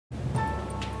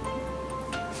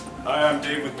Hi, I'm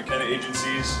Dave with McKenna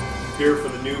Agencies, here for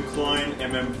the new Klein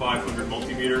MM500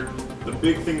 Multimeter. The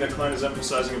big thing that Klein is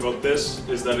emphasizing about this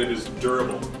is that it is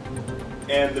durable.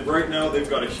 And right now they've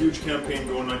got a huge campaign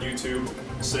going on YouTube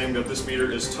saying that this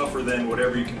meter is tougher than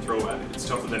whatever you can throw at it. It's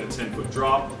tougher than a 10-foot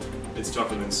drop, it's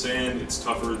tougher than sand, it's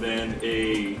tougher than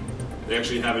they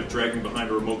actually have it dragging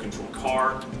behind a remote control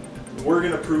car. We're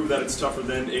going to prove that it's tougher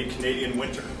than a Canadian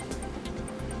winter.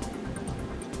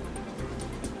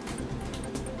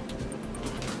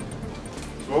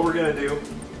 So what we're going to do,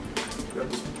 got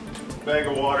this bag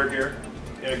of water here,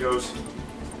 and it goes.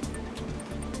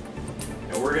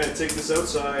 And we're going to take this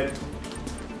outside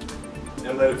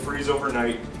and let it freeze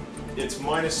overnight. It's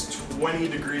minus 20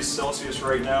 degrees Celsius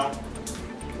right now.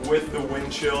 With the wind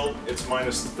chill, it's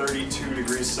minus 32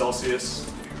 degrees Celsius.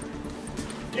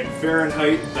 In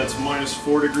Fahrenheit, that's minus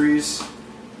 4 degrees.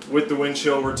 With the wind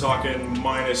chill, we're talking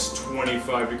minus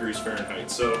 25 degrees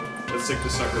Fahrenheit. So let's take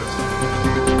this sucker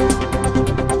outside.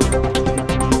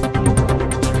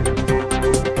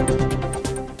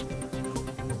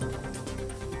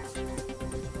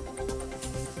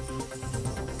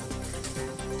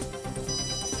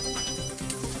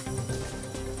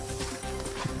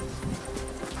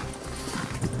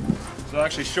 So I'll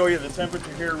actually show you the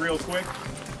temperature here real quick.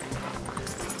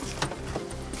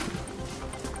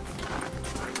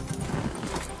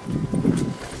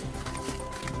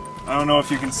 I don't know if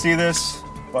you can see this,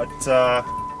 but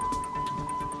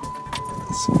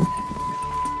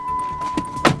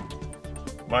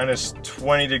minus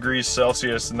 20 degrees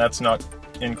Celsius, and that's not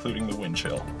including the wind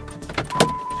chill.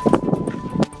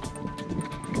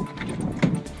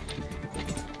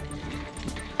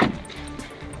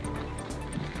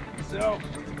 So,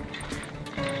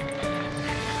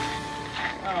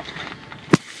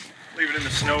 leave it in the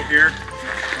snow here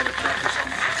on the truck or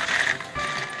something.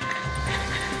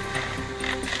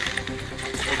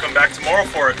 We'll come back tomorrow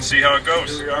for it and see how it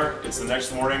goes. Here we are. It's the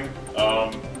next morning.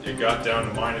 It got down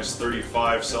to minus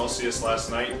 35 Celsius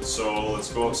last night, so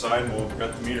let's go outside and we'll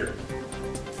get the meter.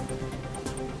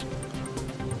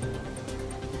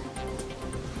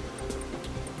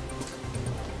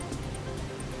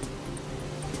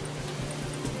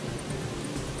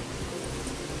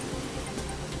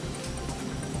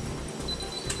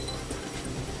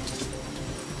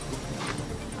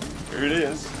 Here it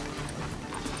is.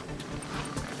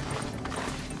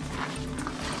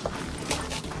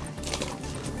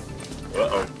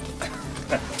 Uh-oh.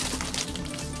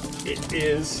 It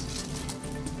is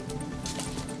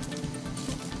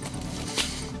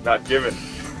not given.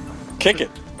 Kick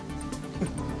it.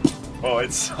 Oh,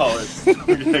 it's solid.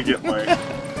 I'm gonna get my...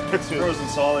 It's frozen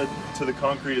solid to the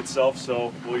concrete itself,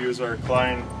 so we'll use our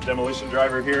Klein demolition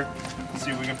driver here.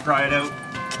 See if we can pry it out.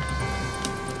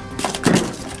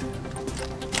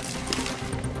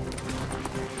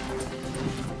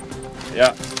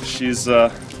 Yeah, she's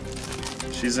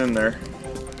in there.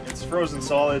 It's frozen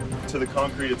solid to the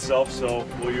concrete itself, so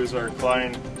we'll use our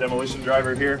Klein demolition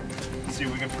driver here. See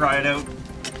if we can pry it out.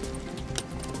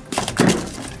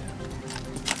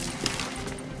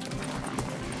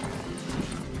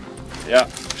 Yeah,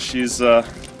 she's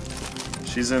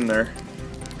in there.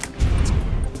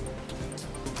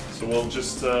 So we'll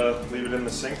just leave it in the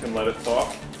sink and let it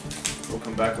thaw. We'll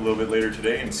come back a little bit later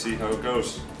today and see how it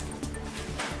goes.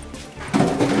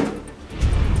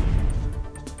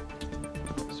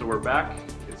 So we're back.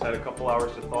 It's had a couple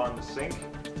hours to thaw in the sink.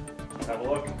 Have a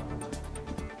look.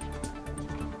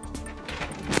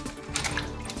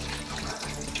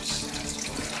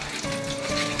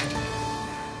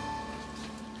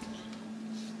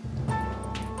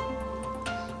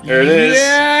 There it is.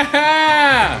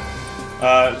 Yeah!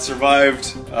 It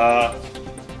survived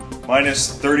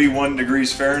minus 31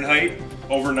 degrees Fahrenheit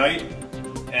overnight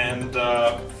and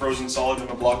frozen solid in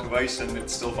a block of ice, and it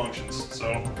still functions.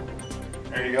 So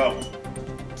there you go.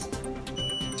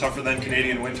 Tougher than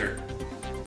Canadian winter.